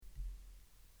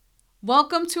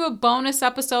Welcome to a bonus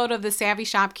episode of the Savvy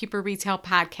Shopkeeper Retail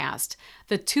Podcast,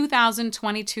 the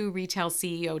 2022 Retail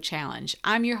CEO Challenge.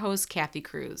 I'm your host, Kathy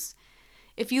Cruz.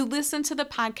 If you listen to the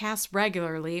podcast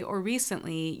regularly or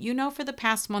recently, you know for the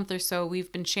past month or so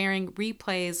we've been sharing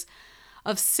replays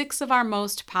of 6 of our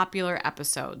most popular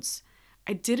episodes.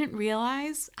 I didn't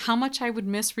realize how much I would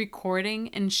miss recording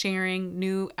and sharing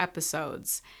new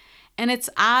episodes. And it's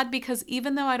odd because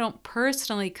even though I don't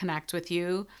personally connect with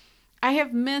you, I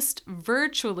have missed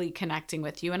virtually connecting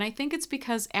with you, and I think it's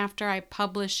because after I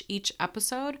publish each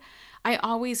episode, I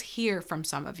always hear from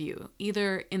some of you,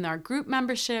 either in our group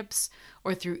memberships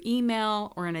or through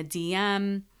email or in a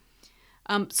DM.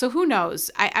 So who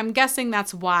knows? I'm guessing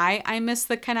that's why I miss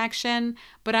the connection,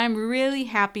 but I'm really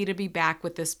happy to be back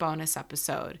with this bonus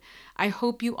episode. I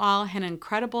hope you all had an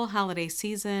incredible holiday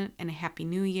season and a happy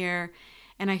new year,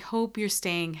 and I hope you're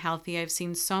staying healthy. I've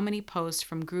seen so many posts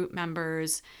from group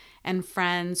members and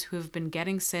friends who have been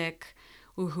getting sick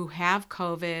or who have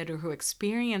COVID or who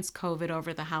experienced COVID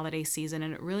over the holiday season,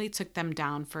 and it really took them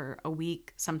down for a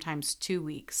week, sometimes 2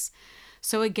 weeks.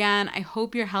 So again, I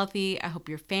hope you're healthy. I hope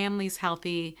your family's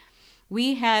healthy.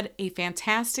 We had a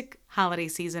fantastic holiday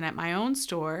season at my own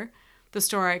store, the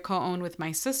store I co-own with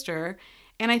my sister,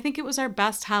 and I think it was our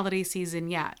best holiday season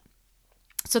yet.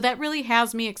 So that really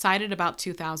has me excited about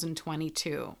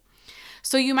 2022.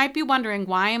 So you might be wondering,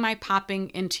 why am I popping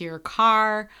into your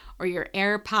car or your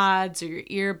AirPods or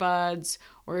your earbuds,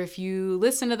 or if you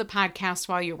listen to the podcast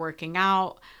while you're working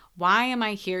out, why am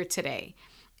I here today?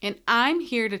 And I'm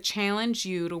here to challenge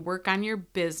you to work on your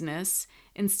business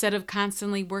instead of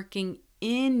constantly working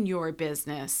in your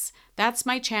business. That's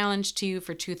my challenge to you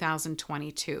for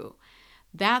 2022.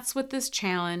 That's what this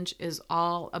challenge is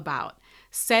all about.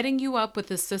 Setting you up with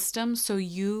a system so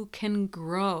you can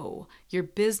grow, your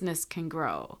business can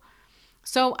grow.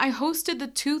 So I hosted the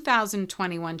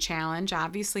 2021 challenge.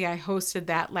 Obviously, I hosted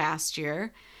that last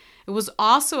year. It was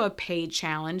also a paid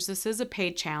challenge. This is a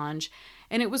paid challenge,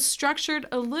 and it was structured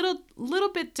a little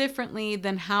bit differently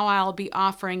than how I'll be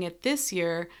offering it this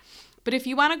year. But if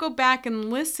you want to go back and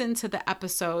listen to the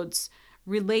episodes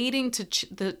relating to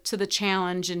the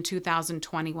challenge in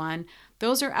 2021,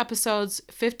 those are episodes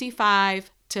 55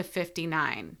 to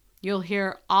 59. You'll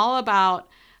hear all about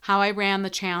how I ran the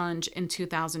challenge in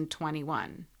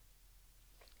 2021.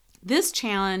 This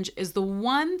challenge is the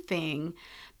one thing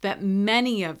that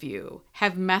many of you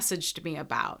have messaged me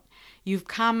about. You've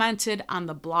commented on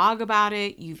the blog about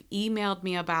it, you've emailed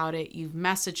me about it, you've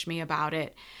messaged me about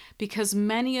it, because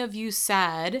many of you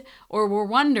said or were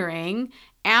wondering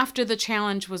after the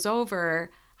challenge was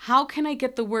over, how can I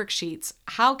get the worksheets?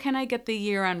 How can I get the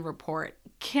year-end report?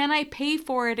 Can I pay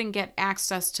for it and get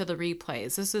access to the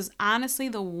replays? This is honestly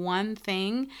the one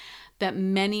thing that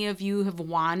many of you have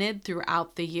wanted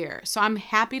throughout the year. So I'm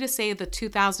happy to say the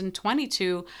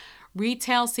 2022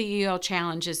 Retail CEO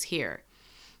Challenge is here.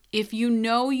 If you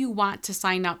know you want to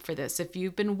sign up for this, if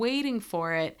you've been waiting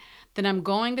for it, then I'm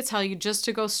going to tell you just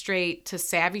to go straight to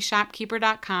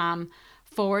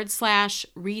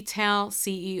savvyshopkeeper.com/retail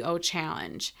CEO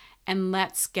challenge, and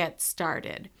let's get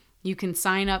started. You can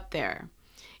sign up there.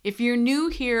 If you're new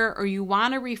here or you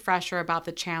want a refresher about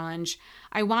the challenge,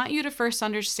 I want you to first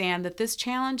understand that this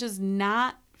challenge is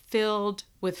not filled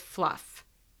with fluff.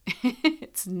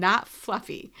 It's not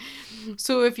fluffy.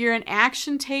 So if you're an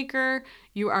action taker,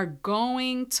 you are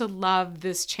going to love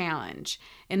this challenge.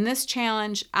 In this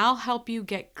challenge, I'll help you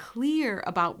get clear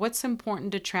about what's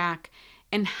important to track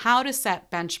and how to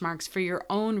set benchmarks for your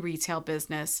own retail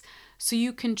business so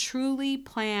you can truly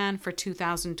plan for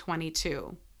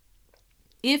 2022.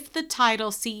 If the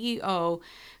title CEO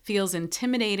feels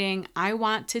intimidating, I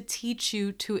want to teach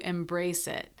you to embrace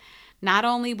it. Not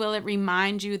only will it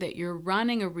remind you that you're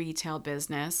running a retail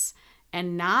business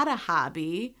and not a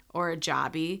hobby or a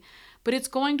jobby, but it's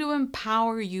going to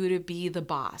empower you to be the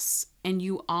boss. And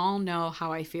you all know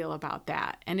how I feel about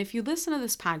that. And if you listen to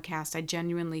this podcast, I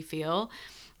genuinely feel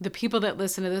the people that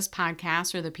listen to this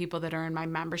podcast or the people that are in my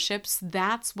memberships,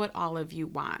 that's what all of you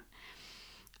want.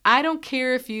 I don't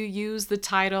care if you use the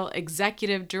title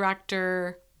executive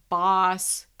director,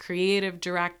 boss, creative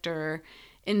director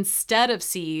instead of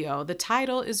CEO. The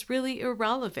title is really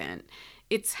irrelevant.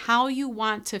 It's how you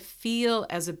want to feel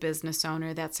as a business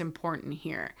owner that's important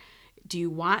here. Do you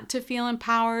want to feel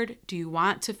empowered? Do you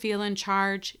want to feel in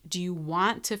charge? Do you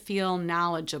want to feel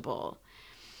knowledgeable?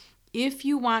 If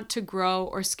you want to grow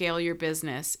or scale your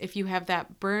business, if you have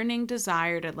that burning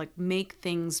desire to make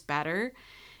things better,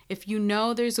 if you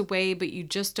know there's a way but you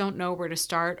just don't know where to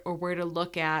start or where to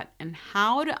look at and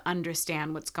how to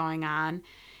understand what's going on,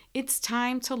 it's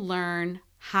time to learn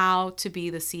how to be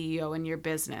the CEO in your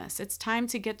business. It's time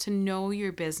to get to know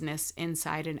your business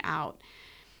inside and out.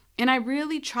 And I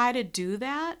really try to do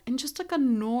that in just like a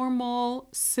normal,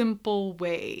 simple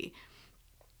way.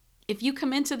 If you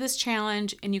come into this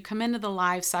challenge and you come into the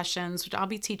live sessions, which I'll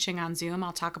be teaching on Zoom,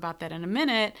 I'll talk about that in a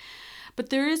minute, but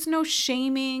there is no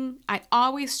shaming. I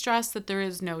always stress that there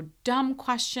is no dumb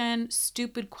question,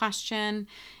 stupid question.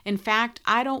 In fact,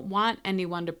 I don't want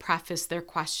anyone to preface their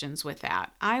questions with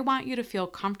that. I want you to feel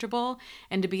comfortable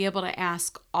and to be able to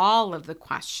ask all of the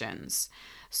questions.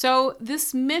 So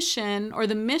this mission, or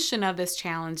the mission of this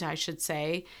challenge, I should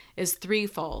say, is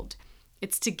threefold.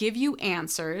 It's to give you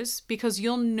answers because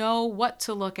you'll know what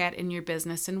to look at in your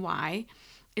business and why.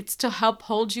 It's to help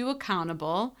hold you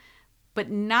accountable, but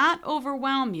not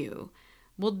overwhelm you.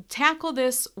 We'll tackle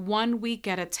this 1 week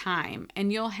at a time,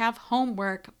 and you'll have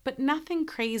homework, but nothing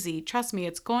crazy. Trust me,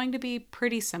 it's going to be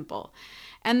pretty simple.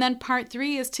 And then part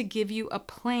 3 is to give you a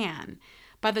plan.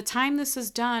 By the time this is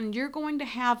done, you're going to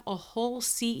have a whole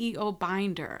CEO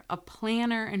binder, a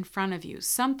planner in front of you,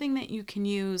 something that you can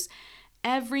use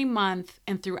every month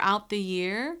and throughout the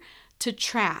year to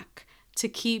track, to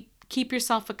keep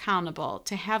yourself accountable,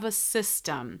 to have a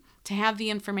system, to have the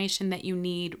information that you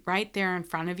need right there in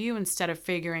front of you instead of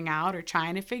figuring out or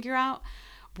trying to figure out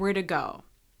where to go.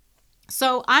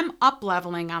 So I'm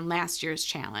up-leveling on last year's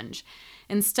challenge.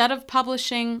 Instead of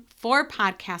publishing 4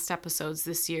 podcast episodes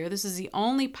this year, this is the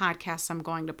only podcast I'm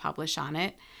going to publish on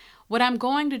it. What I'm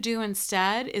going to do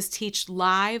instead is teach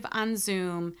live on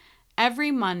Zoom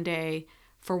every Monday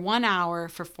for 1 hour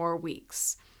for 4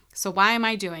 weeks. So why am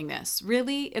I doing this?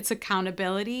 Really, it's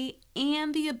accountability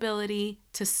and the ability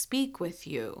to speak with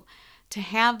you, to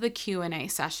have the Q&A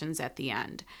sessions at the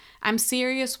end. I'm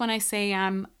serious when I say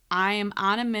I am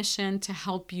on a mission to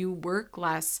help you work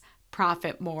less,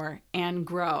 profit more, and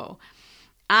grow.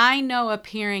 I know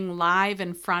appearing live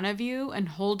in front of you and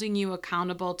holding you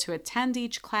accountable to attend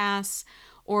each class,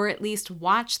 or at least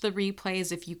watch the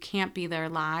replays if you can't be there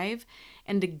live,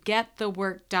 and to get the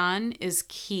work done is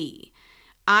key.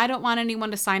 I don't want anyone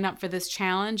to sign up for this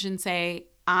challenge and say,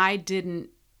 I didn't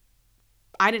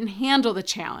handle the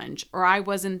challenge, or I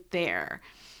wasn't there.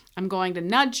 I'm going to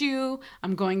nudge you.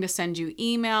 I'm going to send you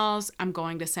emails. I'm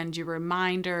going to send you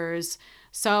reminders.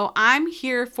 So I'm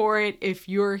here for it if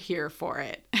you're here for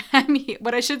it.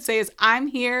 What I should say is I'm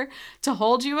here to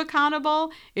hold you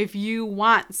accountable if you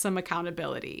want some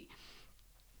accountability.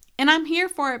 And I'm here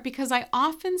for it because I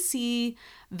often see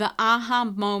the aha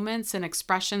moments and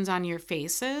expressions on your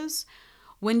faces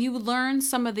when you learn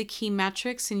some of the key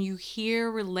metrics and you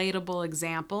hear relatable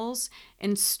examples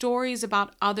and stories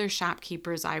about other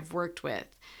shopkeepers I've worked with.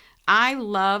 I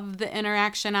love the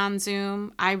interaction on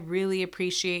Zoom. I really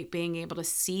appreciate being able to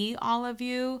see all of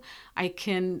you. I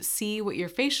can see what your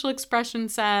facial expression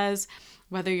says,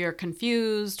 whether you're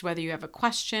confused, whether you have a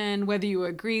question, whether you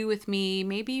agree with me,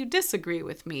 maybe you disagree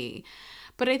with me.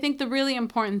 But I think the really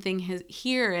important thing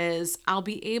here is I'll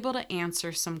be able to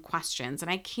answer some questions, and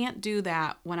I can't do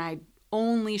that when I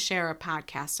only share a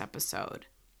podcast episode.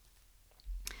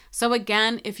 So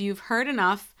again, if you've heard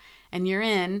enough and you're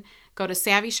in, go to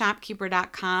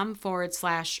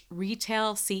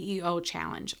savvyshopkeeper.com/retail CEO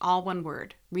challenge, all one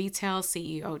word, retail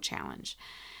CEO challenge.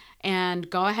 And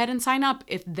go ahead and sign up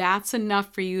if that's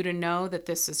enough for you to know that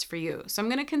this is for you. So I'm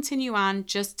going to continue on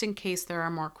just in case there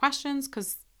are more questions,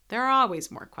 because there are always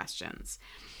more questions.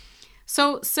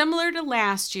 So similar to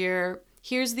last year,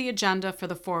 here's the agenda for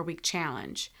the 4-week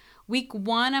challenge. Week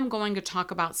 1, I'm going to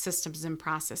talk about systems and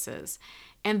processes.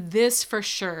 And this for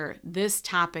sure, this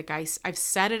topic, I've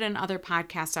said it in other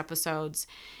podcast episodes,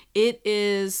 it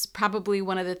is probably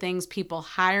one of the things people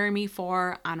hire me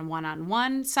for on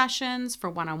one-on-one sessions, for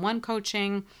one-on-one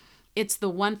coaching. It's the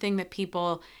one thing that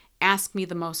people ask me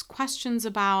the most questions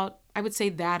about. I would say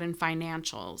that in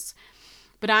financials.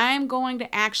 But I am going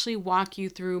to actually walk you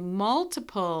through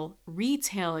multiple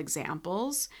retail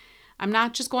examples. I'm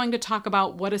not just going to talk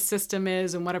about what a system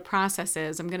is and what a process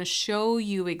is. I'm going to show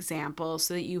you examples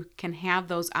so that you can have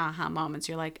those aha moments.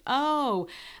 You're like, oh,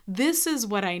 this is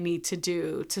what I need to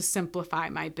do to simplify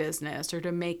my business or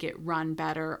to make it run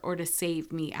better or to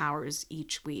save me hours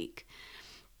each week.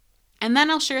 And then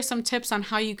I'll share some tips on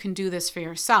how you can do this for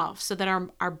yourself so that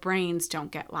our brains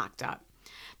don't get locked up.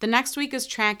 The next week is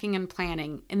tracking and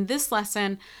planning. In this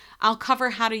lesson, I'll cover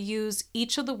how to use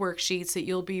each of the worksheets that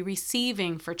you'll be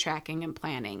receiving for tracking and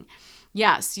planning.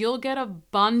 Yes, you'll get a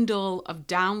bundle of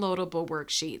downloadable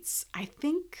worksheets. I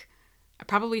think I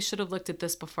probably should have looked at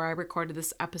this before I recorded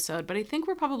this episode, but I think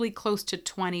we're probably close to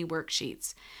 20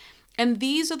 worksheets. And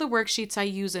these are the worksheets I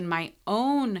use in my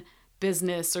own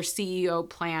business or CEO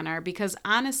planner because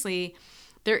honestly,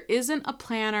 There isn't a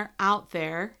planner out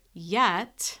there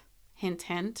yet, hint,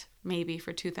 hint, maybe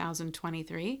for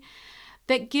 2023,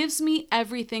 that gives me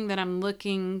everything that I'm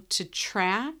looking to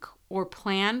track or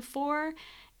plan for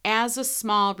as a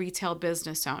small retail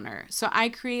business owner. So I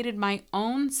created my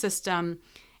own system,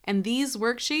 and these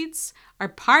worksheets are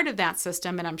part of that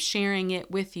system, and I'm sharing it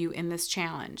with you in this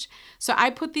challenge. So I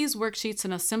put these worksheets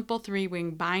in a simple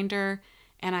 3-ring binder,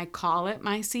 and I call it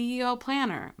my CEO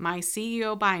planner, my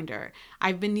CEO binder.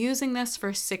 I've been using this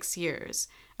for 6 years.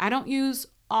 I don't use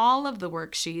all of the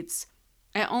worksheets.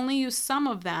 I only use some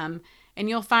of them, and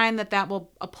you'll find that that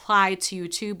will apply to you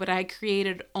too, but I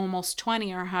created almost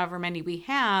 20 or however many we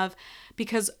have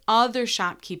because other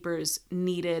shopkeepers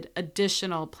needed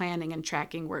additional planning and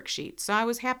tracking worksheets. So I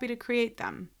was happy to create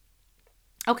them.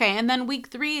 Okay, and then week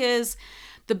 3 is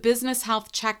the business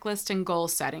health checklist and goal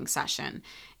setting session.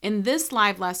 In this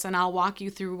live lesson, I'll walk you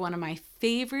through one of my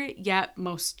favorite yet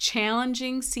most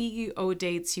challenging CEO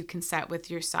dates you can set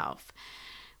with yourself.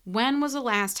 When was the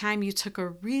last time you took a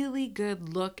really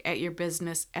good look at your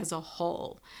business as a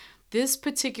whole? This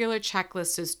particular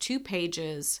checklist is 2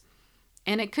 pages,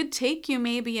 and it could take you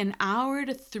maybe an hour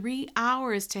to 3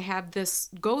 hours to have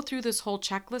this, go through this whole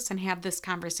checklist and have this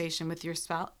conversation with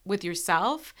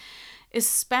yourself,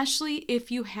 especially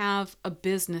if you have a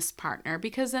business partner,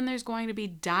 because then there's going to be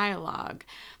dialogue.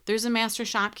 There's a Master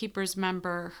Shopkeepers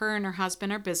member, her and her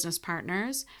husband are business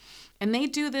partners. And they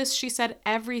do this, she said,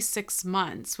 every 6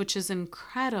 months, which is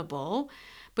incredible,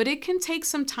 but it can take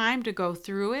some time to go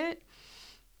through it.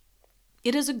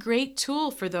 It is a great tool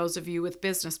for those of you with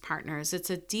business partners. It's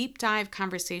a deep dive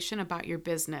conversation about your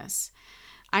business.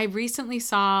 I recently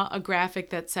saw a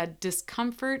graphic that said,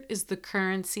 discomfort is the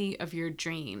currency of your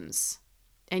dreams.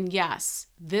 And yes,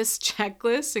 this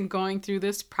checklist and going through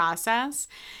this process,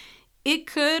 it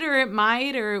could or it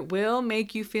might or it will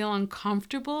make you feel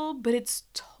uncomfortable, but it's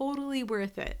totally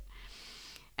worth it.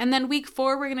 And then week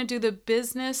 4, we're going to do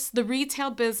the retail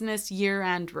business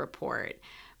year-end report.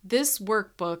 This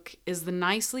workbook is the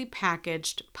nicely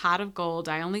packaged pot of gold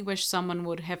I only wish someone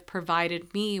would have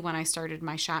provided me when I started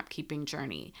my shopkeeping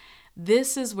journey.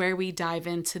 This is where we dive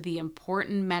into the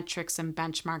important metrics and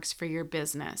benchmarks for your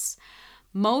business.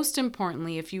 Most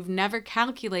importantly, if you've never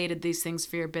calculated these things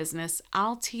for your business,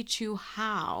 I'll teach you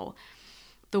how.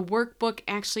 The workbook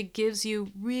actually gives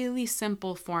you really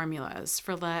simple formulas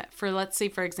for let's say,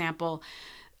 for example,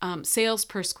 sales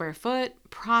per square foot,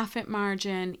 profit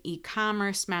margin,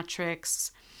 e-commerce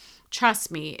metrics.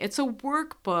 Trust me, it's a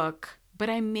workbook, but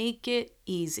I make it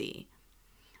easy.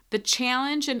 The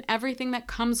challenge and everything that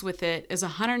comes with it is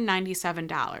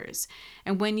 $197.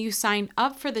 And when you sign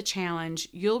up for the challenge,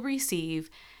 you'll receive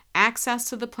access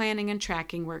to the planning and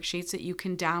tracking worksheets that you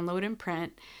can download and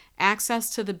print,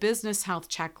 access to the business health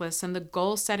checklist and the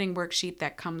goal setting worksheet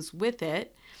that comes with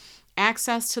it,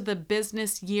 access to the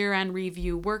business year-end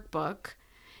review workbook.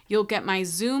 You'll get my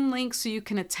Zoom link so you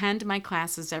can attend my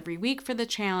classes every week for the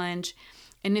challenge.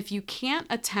 And if you can't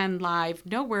attend live,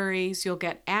 no worries, you'll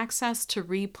get access to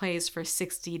replays for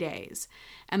 60 days.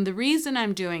 And the reason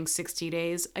I'm doing 60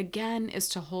 days, again, is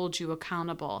to hold you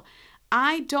accountable.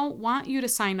 I don't want you to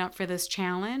sign up for this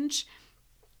challenge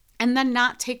and then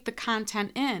not take the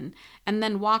content in and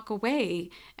then walk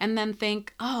away and then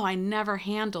think, oh, I never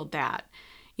handled that.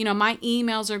 You know, my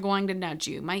emails are going to nudge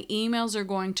you. My emails are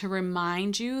going to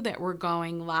remind you that we're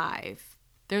going live.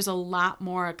 There's a lot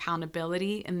more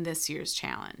accountability in this year's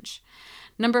challenge.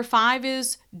 Number 5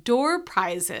 is door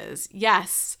prizes.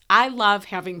 Yes, I love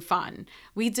having fun.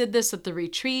 We did this at the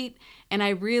retreat, and I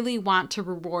really want to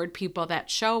reward people that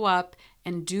show up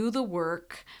and do the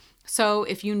work. So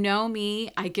if you know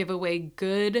me, I give away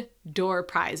good door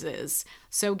prizes.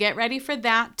 So get ready for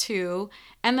that too.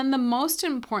 And then the most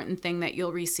important thing that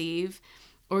you'll receive,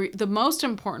 or the most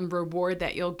important reward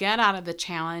that you'll get out of the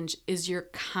challenge, is your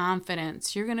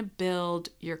confidence. You're going to build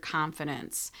your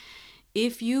confidence.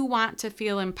 If you want to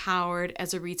feel empowered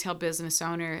as a retail business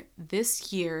owner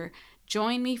this year,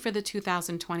 join me for the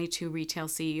 2022 Retail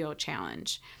CEO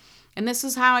Challenge. And this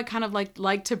is how I kind of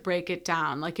like to break it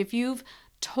down. Like if you've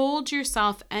told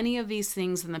yourself any of these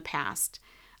things in the past,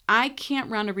 I can't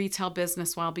run a retail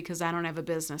business well because I don't have a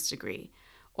business degree.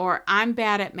 Or I'm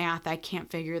bad at math, I can't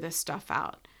figure this stuff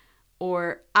out.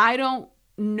 Or I don't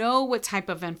know what type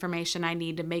of information I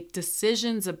need to make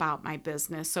decisions about my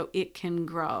business so it can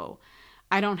grow.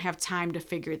 I don't have time to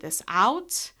figure this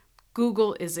out.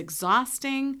 Google is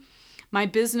exhausting. My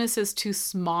business is too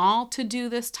small to do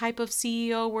this type of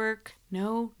CEO work.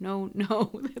 No,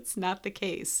 that's not the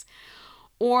case.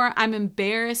 Or I'm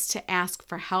embarrassed to ask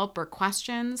for help or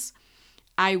questions.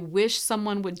 I wish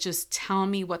someone would just tell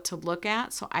me what to look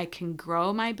at so I can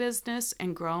grow my business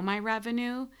and grow my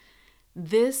revenue.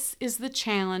 This is the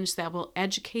challenge that will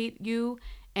educate you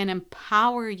and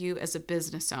empower you as a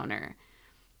business owner.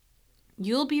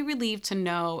 You'll be relieved to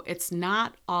know it's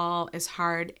not all as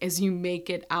hard as you make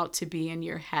it out to be in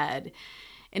your head.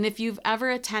 And if you've ever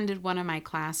attended one of my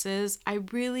classes, I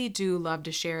really do love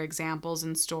to share examples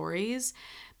and stories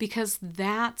because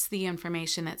that's the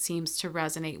information that seems to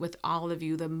resonate with all of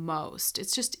you the most.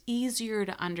 It's just easier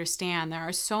to understand. There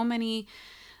are so many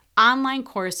online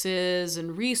courses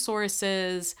and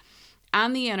resources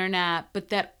on the internet, but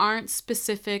that aren't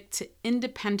specific to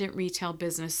independent retail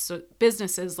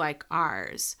businesses like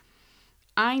ours.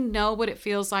 I know what it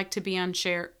feels like to be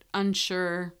unsure.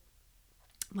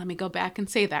 Let me go back and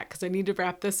say that because I need to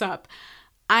wrap this up.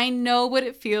 I know what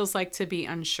it feels like to be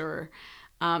unsure,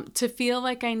 to feel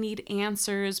like I need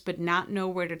answers but not know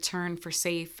where to turn for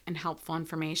safe and helpful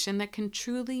information that can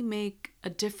truly make a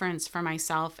difference for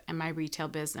myself and my retail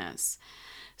business.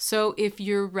 So if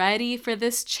you're ready for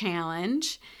this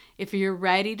challenge, if you're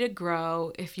ready to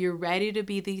grow, if you're ready to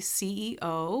be the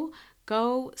CEO,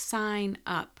 go sign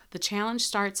up. The challenge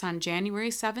starts on January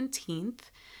 17th.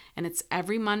 And it's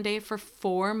every Monday for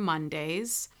 4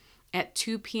 Mondays at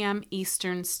 2 p.m.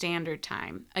 Eastern Standard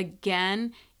Time.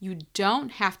 Again, you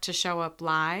don't have to show up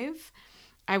live.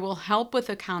 I will help with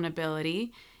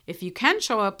accountability. If you can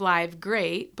show up live,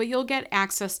 great, but you'll get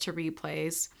access to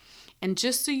replays. And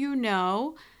just so you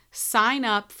know, sign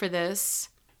up for this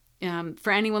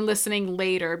for anyone listening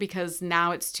later, because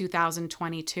now it's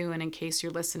 2022, and in case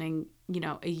you're listening,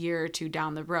 a year or two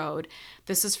down the road,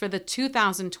 this is for the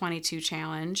 2022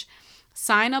 challenge.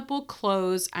 Sign up will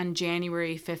close on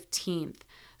January 15th.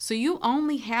 So you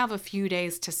only have a few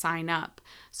days to sign up.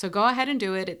 So go ahead and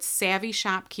do it. It's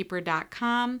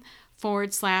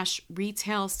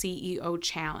savvyshopkeeper.com/retail CEO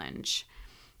challenge.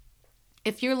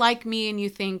 If you're like me and you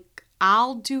think,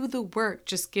 I'll do the work,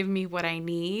 just give me what I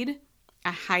need,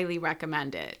 I highly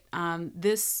recommend it.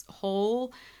 This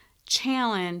whole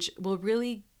challenge will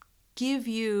really give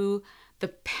you the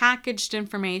packaged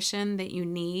information that you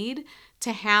need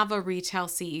to have a retail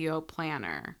CEO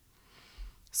planner.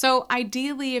 So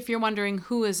ideally, if you're wondering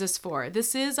who is this for,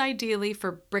 this is ideally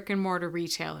for brick and mortar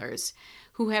retailers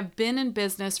who have been in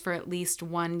business for at least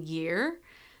 1 year.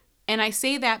 And I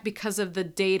say that because of the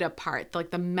data part,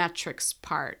 like the metrics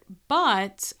part.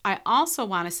 But I also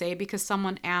want to say, because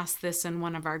someone asked this in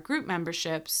one of our group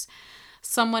memberships,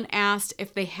 someone asked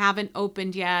if they haven't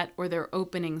opened yet or they're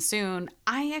opening soon.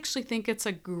 I actually think it's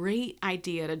a great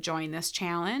idea to join this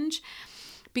challenge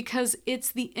because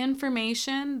it's the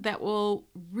information that will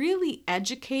really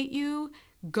educate you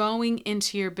going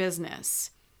into your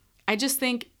business. I just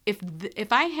think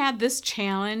if I had this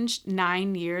challenge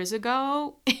 9 years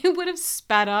ago, it would have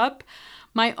sped up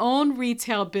my own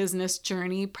retail business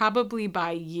journey probably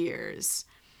by years.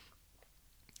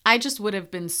 I just would have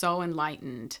been so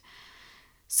enlightened.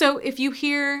 So if you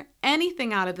hear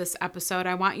anything out of this episode,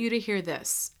 I want you to hear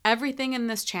this. Everything in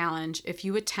this challenge, if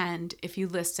you attend, if you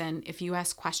listen, if you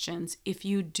ask questions, if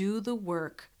you do the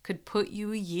work, could put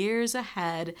you years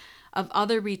ahead of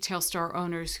other retail store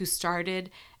owners who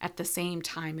started at the same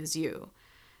time as you.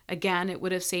 Again, it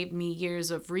would have saved me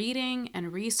years of reading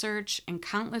and research and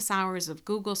countless hours of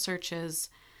Google searches.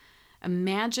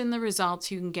 Imagine the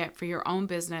results you can get for your own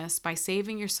business by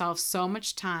saving yourself so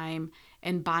much time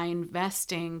and by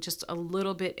investing just a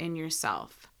little bit in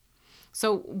yourself.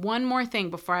 So one more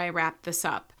thing before I wrap this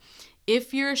up.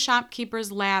 If you're a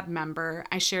Shopkeepers Lab member,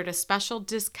 I shared a special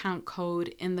discount code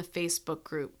in the Facebook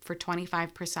group for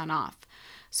 25% off.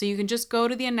 So you can just go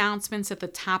to the announcements at the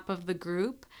top of the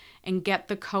group and get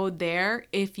the code there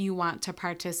if you want to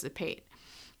participate.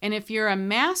 And if you're a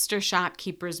Master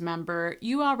Shopkeepers member,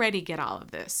 you already get all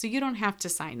of this, so you don't have to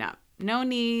sign up. No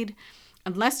need,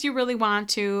 unless you really want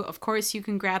to. Of course, you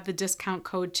can grab the discount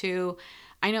code too.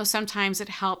 I know sometimes it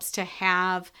helps to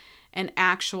have an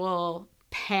actual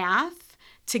path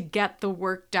to get the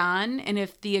work done. And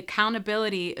if the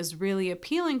accountability is really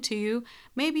appealing to you,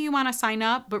 maybe you want to sign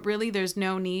up, but really there's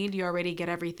no need. You already get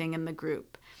everything in the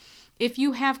group. If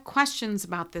you have questions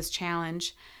about this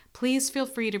challenge, please feel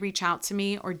free to reach out to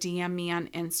me or DM me on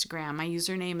Instagram. My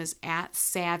username is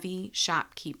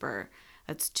 @SavvyShopkeeper.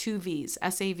 That's 2 V's,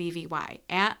 SAVVY,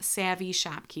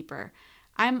 @SavvyShopkeeper.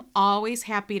 I'm always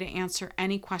happy to answer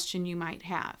any question you might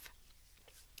have.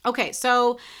 Okay,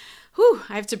 so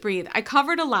I have to breathe. I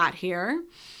covered a lot here.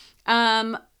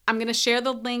 I'm going to share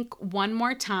the link one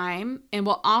more time, and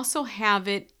we'll also have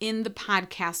it in the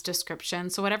podcast description.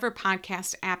 So whatever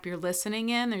podcast app you're listening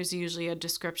in, there's usually a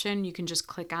description. You can just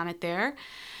click on it there.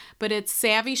 but it's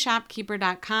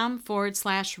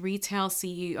savvyshopkeeper.com/retail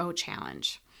CEO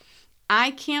challenge.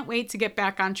 I can't wait to get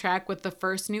back on track with the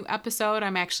first new episode.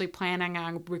 I'm actually planning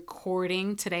on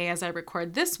recording today as I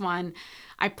record this one.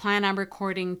 I plan on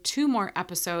recording 2 more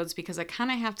episodes because I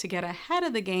kind of have to get ahead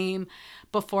of the game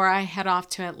before I head off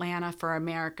to Atlanta for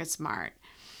America's Mart.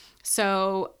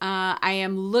 So I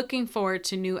am looking forward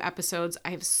to new episodes.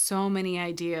 I have so many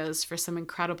ideas for some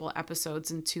incredible episodes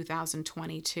in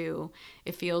 2022.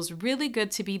 It feels really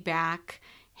good to be back.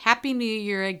 Happy New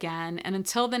Year again. And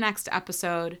until the next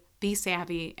episode, be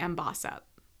savvy and boss up.